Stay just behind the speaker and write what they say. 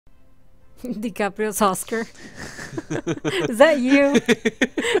DiCaprio's Oscar. Is that you?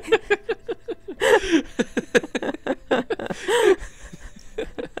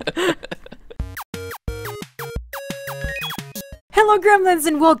 Hello Gremlins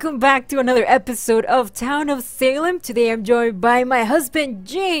and welcome back to another episode of Town of Salem. Today I'm joined by my husband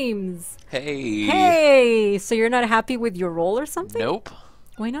James. Hey. Hey, so you're not happy with your role or something? Nope.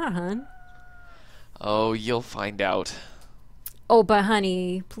 Why not, hon? Oh, you'll find out. Oh, but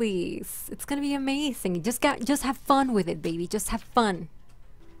honey, please. It's gonna be amazing. Just have fun with it, baby. Just have fun.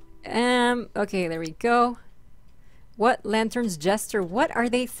 Okay, there we go. What? Lantern's Jester. What are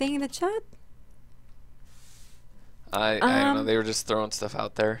they saying in the chat? I don't know. They were just throwing stuff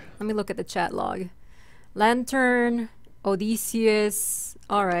out there. Let me look at the chat log. Lantern, Odysseus.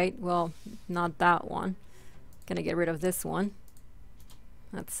 Alright, well, not that one. Gonna get rid of this one.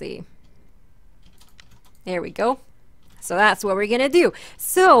 Let's see. There we go. So that's what we're gonna do.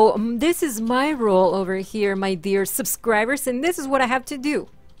 So, this is my role over here, my dear subscribers, and this is what I have to do.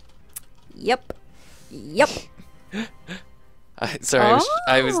 Yep. Yep. Sorry,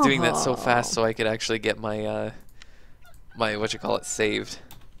 I was doing that so fast so I could actually get my, my saved.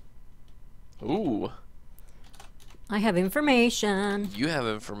 Ooh. I have information. You have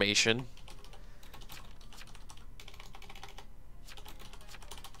information.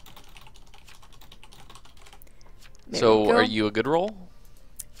 So, are you a good roll?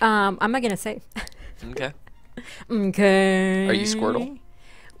 I'm not gonna say. Okay. Okay. Are you Squirtle?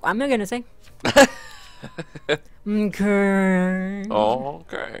 I'm not gonna say. Okay. Okay.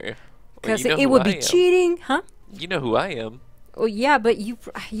 Because well, it would be cheating, huh? You know who I am. Oh yeah, but you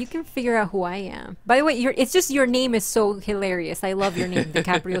can figure out who I am. By the way, it's just your name is so hilarious. I love your name,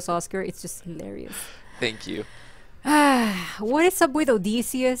 DiCaprio's Oscar. It's just hilarious. Thank you. What is up with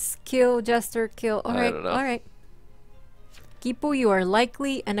Odysseus? Kill, Jester, kill. All right, all right. Kipo, you are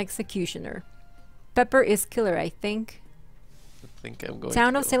likely an executioner. Pepper is killer, I think. I think I'm going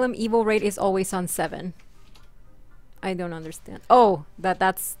Town of Salem evil rate is always on 7. I don't understand. Oh,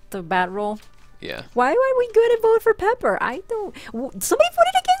 that's the bad roll? Yeah. Why are we going to vote for Pepper? I don't... Somebody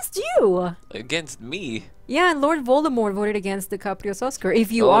voted against you! Against me? Yeah, and Lord Voldemort voted against DiCaprio's Oscar.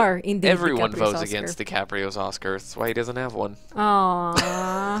 If you are indeed everyone DiCaprio's votes Oscar. against DiCaprio's Oscar. That's why he doesn't have one.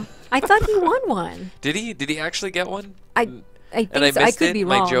 Aww. I thought he won one. Did he? Did he actually get one? I think and I so. missed I could it? be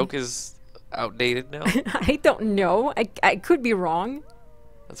wrong. My joke is outdated now. I don't know. I could be wrong.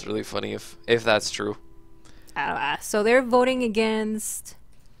 That's really funny if that's true. So they're voting against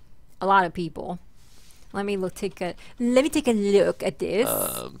a lot of people. Let me take a look at this.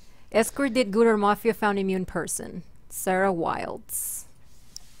 Escort did good or Mafia found immune person. Sarah Wilds,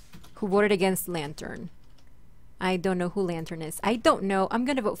 who voted against Lantern. I don't know who Lantern is. I don't know. I'm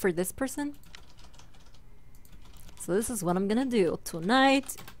gonna vote for this person. So this is what I'm gonna do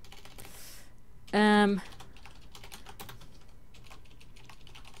tonight.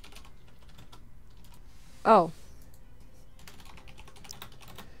 Oh.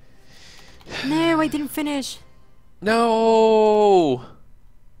 No, I didn't finish. No.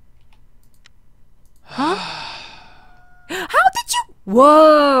 Huh? How did you?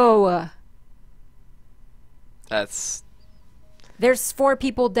 Whoa. That's. There's 4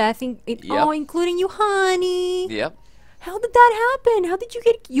 people dead. Yep. Oh, including you, honey. Yep. How did that happen? How did you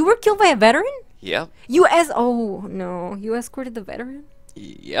get? You were killed by a veteran? Yep. Oh no, you escorted the veteran?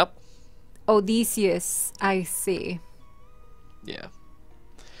 Yep. Odysseus, I see. Yeah.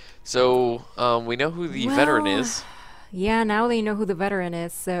 So, we know who the veteran is. Yeah, now they know who the veteran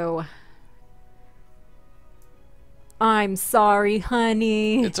is, so... I'm sorry,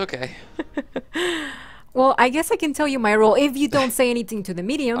 honey. It's okay. Well, I guess I can tell you my role if you don't say anything to the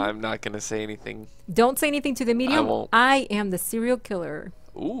medium. I'm not gonna say anything. Don't say anything to the medium. I won't. I am the serial killer.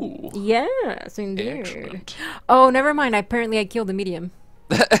 Ooh. Yes, indeed. Excellent. Oh, never mind. Apparently I killed the medium.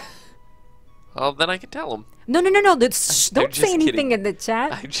 Well, then I can tell him. No. Don't say anything in the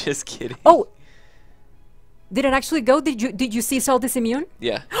chat. I'm just kidding. Oh, did it actually go? Did you see Salt is immune?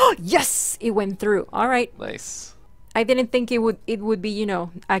 Yeah. Yes, it went through. All right. Nice. I didn't think it would be, you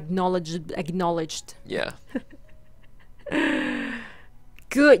know, acknowledged. Yeah.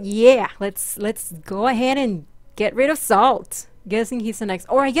 Good. Yeah. Let's go ahead and get rid of Salt. Guessing he's the next,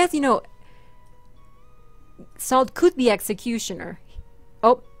 or I guess, you know, Salt could be executioner.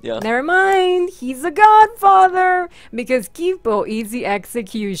 Oh, yeah. Never mind. He's a godfather because Kipo is the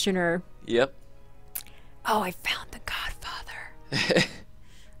executioner. Yep. Oh, I found the godfather.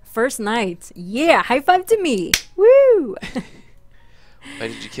 First night. Yeah, high five to me. Woo! Why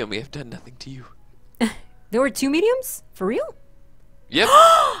did you kill me? I've done nothing to you. There were 2 mediums? For real? Yep.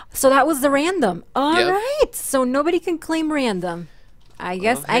 So that was the random. All Yep. right. So nobody can claim random. I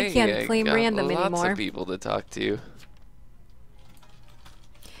guess I hey, can't claim got random lots anymore. of people to talk to.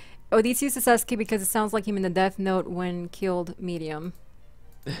 Odysseus is asking because it sounds like him in the Death Note when killed Medium.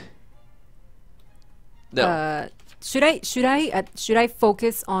 No. Should I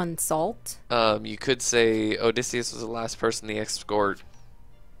focus on Salt? You could say Odysseus was the last person the escort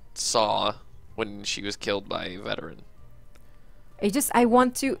saw when she was killed by a veteran. I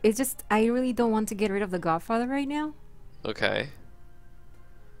really don't want to get rid of the Godfather right now. Okay.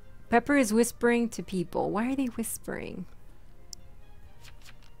 Pepper is whispering to people. Why are they whispering?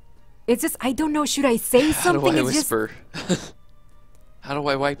 It's just, I don't know, should I say something? How do I whisper? How do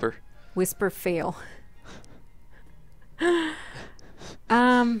I wipe her? Whisper fail.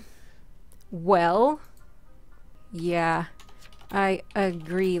 Well, yeah, I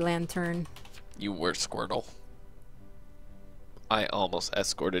agree, Lantern. You were Squirtle. I almost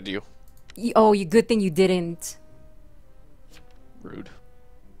escorted you. Oh, good thing you didn't. Rude.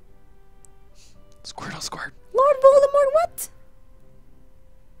 Squirtle, squirt. Lord Voldemort, what?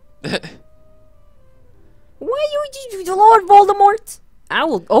 Why you Lord Voldemort? I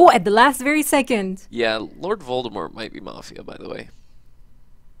will. Oh, at the last very second. Yeah, Lord Voldemort might be Mafia, by the way.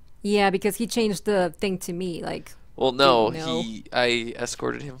 Yeah, because he changed the thing to me, like. Well, no, I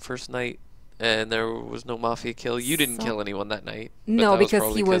escorted him first night, and there was no Mafia kill. You didn't kill anyone that night. No,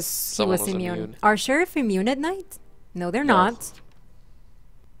 because he was immune. Are Sheriff immune at night? No, they're not.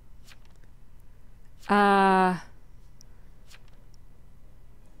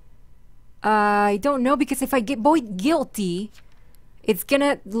 I don't know, because if I get Boyd guilty, it's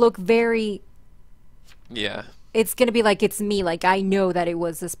gonna look very... Yeah. It's gonna be like it's me, like I know that it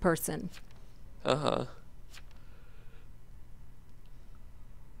was this person. Uh-huh.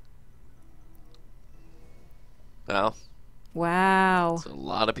 Well. Wow. There's a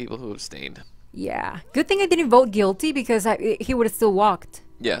lot of people who abstained. Yeah. Good thing I didn't vote guilty, because he would have still walked.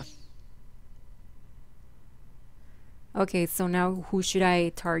 Yeah. Okay, so now who should I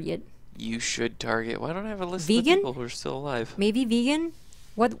target? You should target. Why don't I have a list Vegan? of people who are still alive? Maybe Vegan?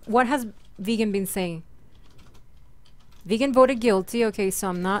 What has Vegan been saying? Vegan voted guilty. Okay, so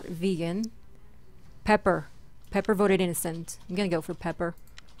I'm not Vegan. Pepper. Pepper voted innocent. I'm gonna go for Pepper.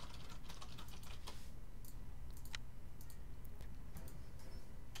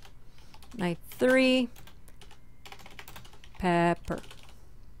 Night 3. Pepper.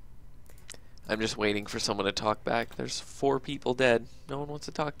 I'm just waiting for someone to talk back. There's 4 people dead. No one wants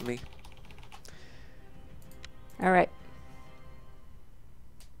to talk to me. Alright.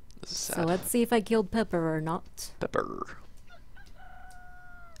 This is sad. So let's see if I killed Pepper or not. Pepper.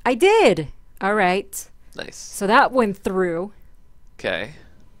 I did! Alright. Nice. So that went through. Okay.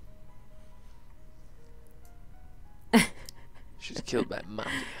 She's killed by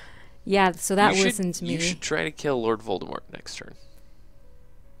Mafia. Yeah, so that listened to me. You should try to kill Lord Voldemort next turn.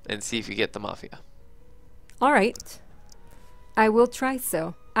 And see if you get the Mafia. Alright. I will try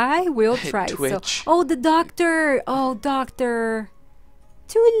so. I will try so. Oh, the doctor! Oh, doctor!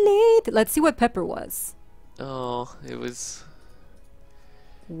 Too late! Let's see what Pepper was. Oh, it was...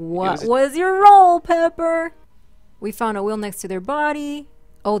 What was your role, Pepper? We found a will next to their body.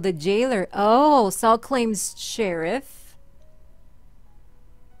 Oh, the jailer. Oh, Salt claims sheriff.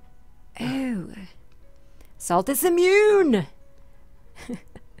 Oh. Salt is immune!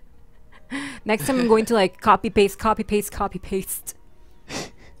 Next time I'm going to like copy paste, copy paste, copy paste.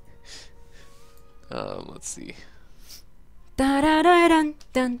 Let's see. Da da da dun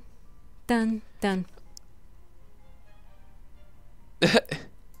dun dun dun.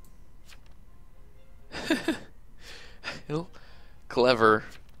 Clever.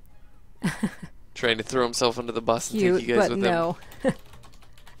 Trying to throw himself under the bus and take you guys with him.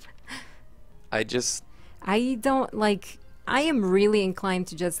 I don't like. I am really inclined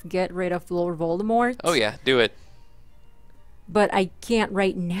to just get rid of Lord Voldemort. Oh yeah, do it. But I can't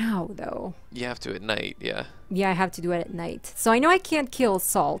right now, though. You have to at night, yeah. Yeah, I have to do it at night. So I know I can't kill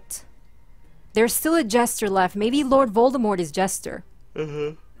Salt. There's still a Jester left. Maybe Lord Voldemort is Jester.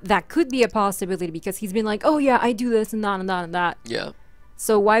 That could be a possibility, because he's been like, oh yeah, I do this and that and that and that. Yeah.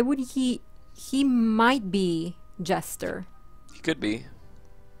 So why would he... He might be Jester. He could be.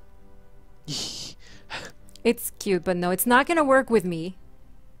 It's cute, but no, it's not gonna work with me.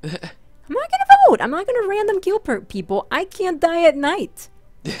 I'm not gonna vote. I'm not gonna random kill people. I can't die at night.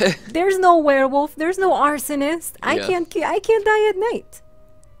 There's no werewolf. There's no arsonist. I can't die at night.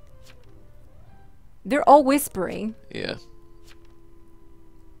 They're all whispering. Yeah.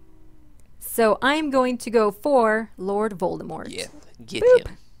 So I'm going to go for Lord Voldemort. Yeah, get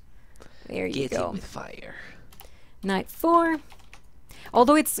him. There you go. Get him with fire. Night 4.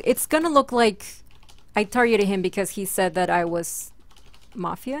 Although it's gonna look like I targeted him because he said that I was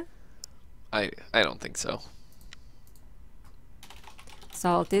Mafia? I don't think so.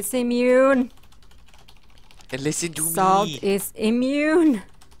 Salt is immune. And listen to Salt me. is immune.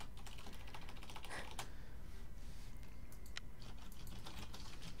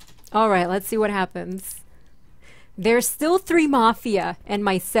 Alright, let's see what happens. There's still 3 Mafia and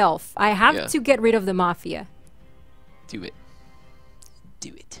myself. I have to get rid of the Mafia. Do it.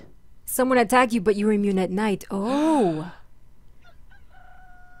 Do it. Someone attack you, but you're immune at night. Oh.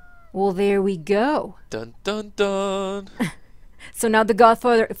 Well, there we go. Dun dun dun. So now the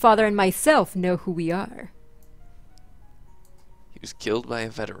Godfather and myself know who we are. He was killed by a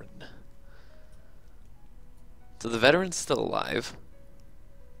veteran. So the veteran's still alive.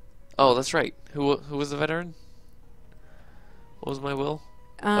 Oh, that's right. Who was the veteran? What was my will?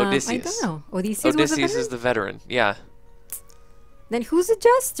 Odysseus. I don't know. Odysseus was a veteran? is the veteran. Yeah. Then who's a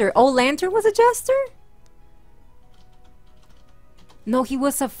jester? Oh, Lantern was a jester? No, he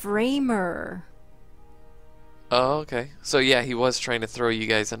was a framer. Oh, okay. So yeah, he was trying to throw you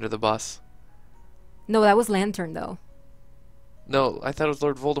guys under the bus. No, that was Lantern, though. No, I thought it was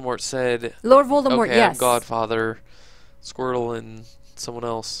Lord Voldemort said... Lord Voldemort, okay, yes. I'm Godfather, Squirtle, and someone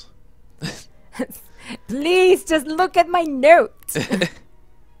else. Please, just look at my notes.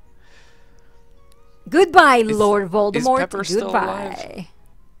 Goodbye, Lord Voldemort. Is Pepper still Goodbye.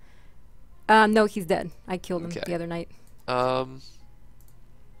 No, he's dead. I killed him the other night.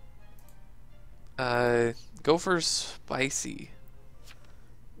 Go for spicy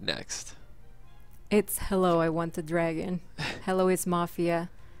next. It's hello, I want a dragon. Hello is Mafia.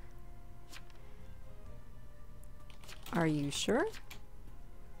 Are you sure?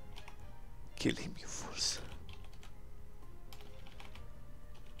 Kill him, you fools.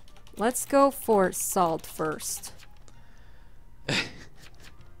 Let's go for salt first.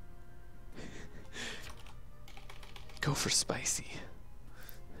 Go for spicy.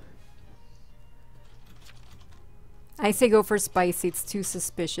 I say go for spicy, it's too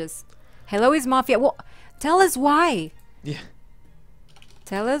suspicious. Hello is Mafia. Well, tell us why. Yeah.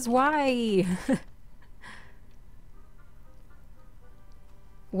 Tell us why.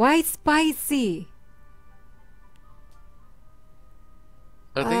 Why spicy?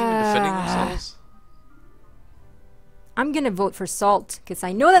 Are they even defending themselves? I'm gonna vote for Salt, because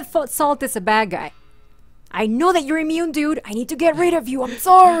I know that Salt is a bad guy. I know that you're immune, dude. I need to get rid of you. I'm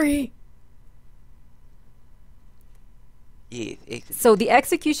sorry. Yeah, so the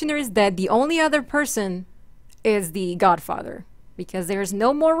executioner is dead. The only other person is the Godfather, because there's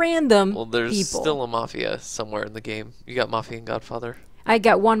no more random Well, there's people. still a Mafia somewhere in the game. You got Mafia and Godfather. I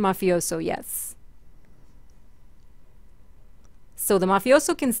got one Mafioso, yes. So the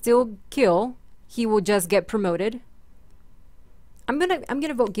Mafioso can still kill. He will just get promoted. I'm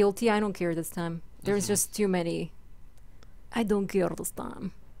gonna vote guilty. I don't care this time. There's just too many. I don't care this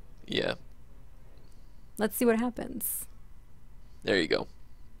time. Yeah. Let's see what happens. There you go.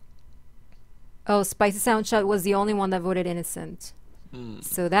 Oh, Spicy Soundshot was the only one that voted innocent.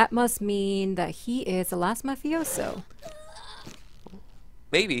 So that must mean that he is the last Mafioso.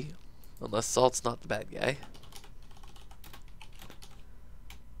 Maybe. Unless Salt's not the bad guy.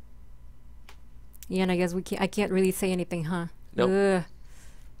 Yeah, and I guess I can't really say anything, huh? Nope. Ugh.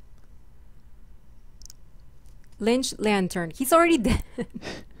 Lynch Lantern. He's already dead.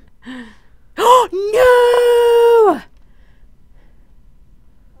 Oh, no!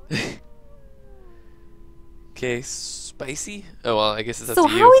 Okay, spicy? Oh, well, I guess it's up So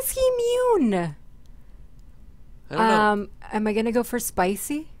to you. how is he immune? I don't know. Am I gonna go for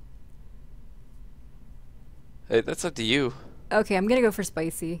spicy? Hey, that's up to you. Okay, I'm gonna go for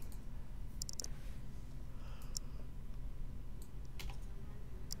spicy.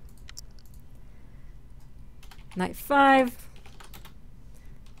 Night 5.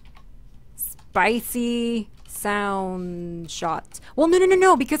 Spicy sound shot. Well,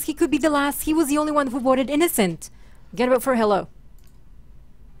 no, because he could be the last. He was the only one who voted innocent. I'm gonna vote for hello.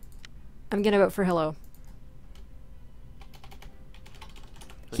 I'm gonna vote for hello.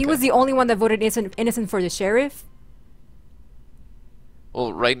 He was the only one that voted innocent for the sheriff.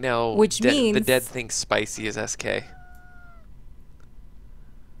 Well, right now, Which means the dead thinks spicy is SK.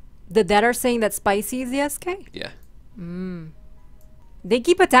 The dead are saying that spicy is the SK? Yeah. They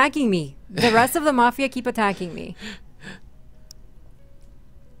keep attacking me. The rest of the Mafia keep attacking me.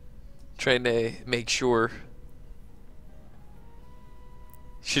 Trying to make sure.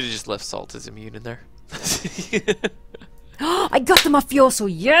 Should have just left Salt as immune in there. I got the Mafioso,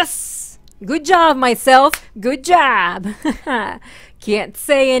 yes! Good job, myself. Good job. Can't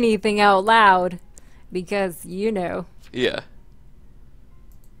say anything out loud because, you know. Yeah.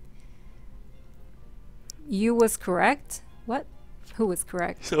 You was correct? What? who was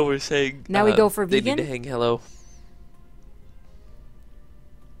correct. So we're saying Now we go for they vegan? need to hang hello.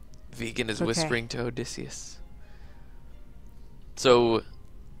 Vegan is Okay. whispering to Odysseus. So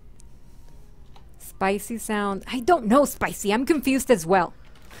Spicy sound. I don't know, Spicy. I'm confused as well.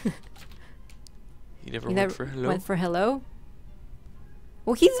 you never You went for hello? went for hello?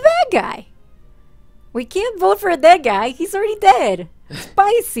 Well, he's a bad guy. We can't vote for a dead guy. He's already dead.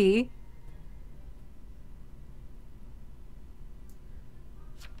 Spicy.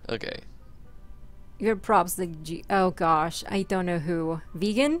 Okay. Your props, the G. Oh gosh, I don't know who.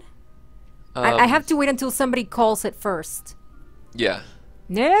 Vegan? I have to wait until somebody calls it first. Yeah.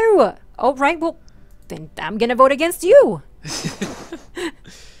 No. All right. Well, then I'm gonna vote against you.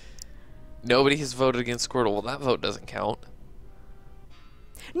 Nobody has voted against Squirtle. Well, that vote doesn't count.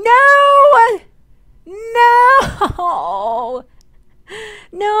 No. No.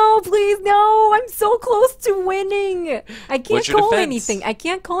 No, please, no. I'm so close to winning. I can't What's your call defense? anything. I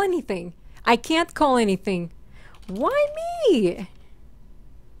can't call anything. I can't call anything. Why me?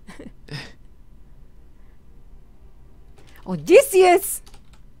 Odysseus.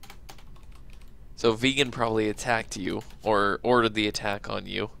 So Vegan probably attacked you or ordered the attack on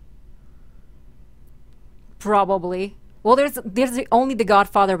you. Probably. Well, there's only the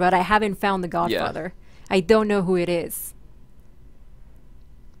Godfather, but I haven't found the Godfather. I don't know who it is.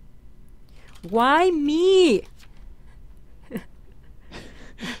 Why me?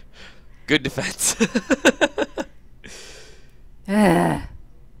 Good defense.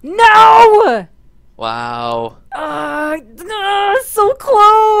 No! Wow. So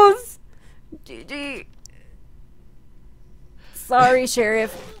close. GG. Sorry,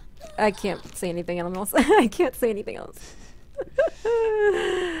 Sheriff. I can't say anything else. I can't say anything else.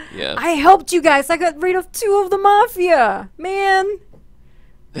 Yeah. I helped you guys. I got rid of 2 of the Mafia. Man.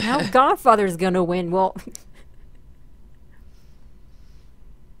 Now Godfather's gonna win. Well.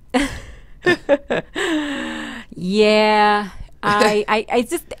 Yeah. I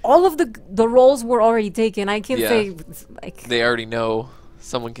just all of the roles were already taken. I can't Yeah. say like They already know.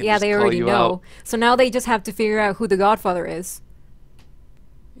 Someone can yeah, just they call already you know. out. So now they just have to figure out who the Godfather is.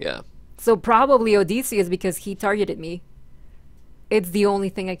 Yeah. So probably Odysseus because he targeted me. It's the only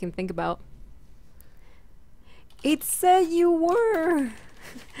thing I can think about. It said you were.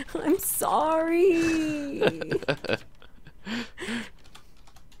 I'm sorry.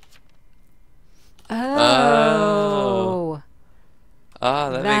 Oh. Ah,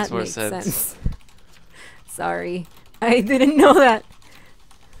 that makes more sense. Sorry. I didn't know that.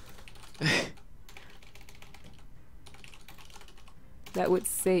 That would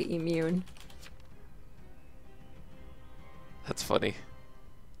say immune. That's funny.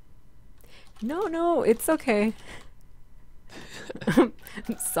 No, it's okay. I'm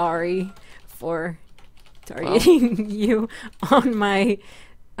sorry for targeting you on my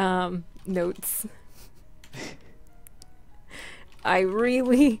notes. I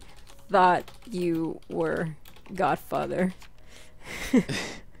really thought you were Godfather.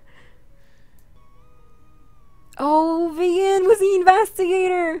 Oh, Vegan was the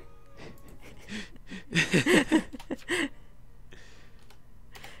investigator.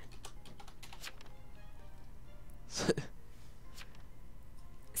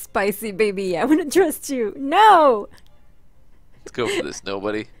 Spicy baby, I wanna trust you. No! Let's go for this,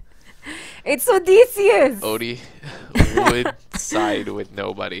 nobody. It's Odysseus! Odie would side with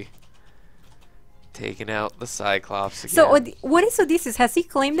nobody. Taking out the Cyclops again. So, what is Odysseus? Has he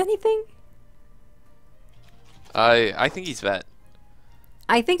claimed anything? I think he's vet.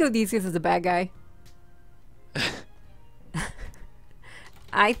 I think Odysseus is a bad guy.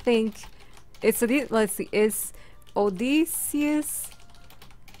 I think it's let's see, is Odysseus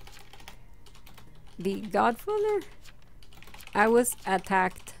the Godfather? I was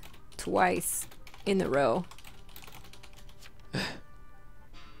attacked twice in a row.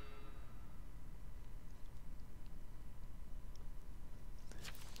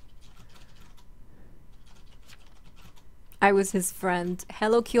 I was his friend.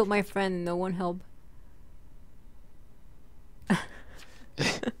 Hello killed my friend and no one helped.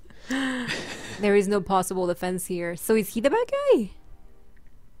 There is no possible defense here. So is he the bad guy?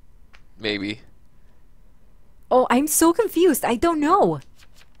 Maybe. Oh, I'm so confused. I don't know.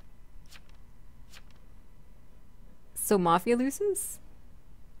 So Mafia loses?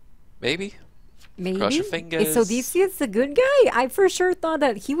 Maybe. Maybe? Cross your fingers. Is Odysseus the good guy? I for sure thought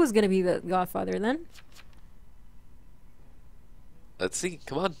that he was gonna be the Godfather then. Let's see.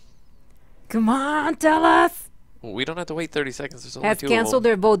 Come on. Come on, tell us! Well, we don't have to wait 30 seconds. There's only Has 2 canceled of them.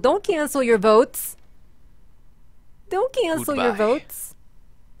 their vote. Don't cancel your votes. Don't cancel your Goodbye. votes.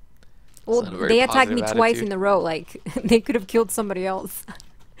 Well, not a very they attacked me positive twice attitude. in a row. Like, they could have killed somebody else.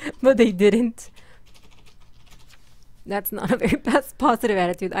 But they didn't. That's not a very positive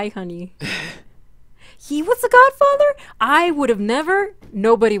attitude. Aye, honey. He was a godfather? I would have never.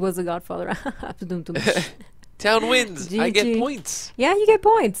 Nobody was a godfather. Town wins. I get GG. points. Yeah, you get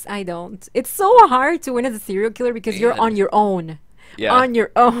points. I don't. It's so hard to win as a serial killer because you're Man. on your own. Yeah. On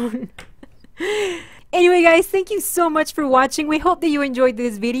your own. Anyway, guys, thank you so much for watching. We hope that you enjoyed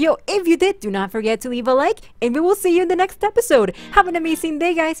this video. If you did, do not forget to leave a like, and we will see you in the next episode. Have an amazing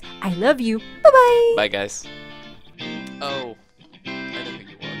day, guys. I love you. Bye-bye. Bye, guys. Oh, I know who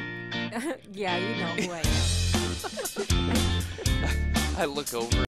you are. Yeah, you know who I am. I look over.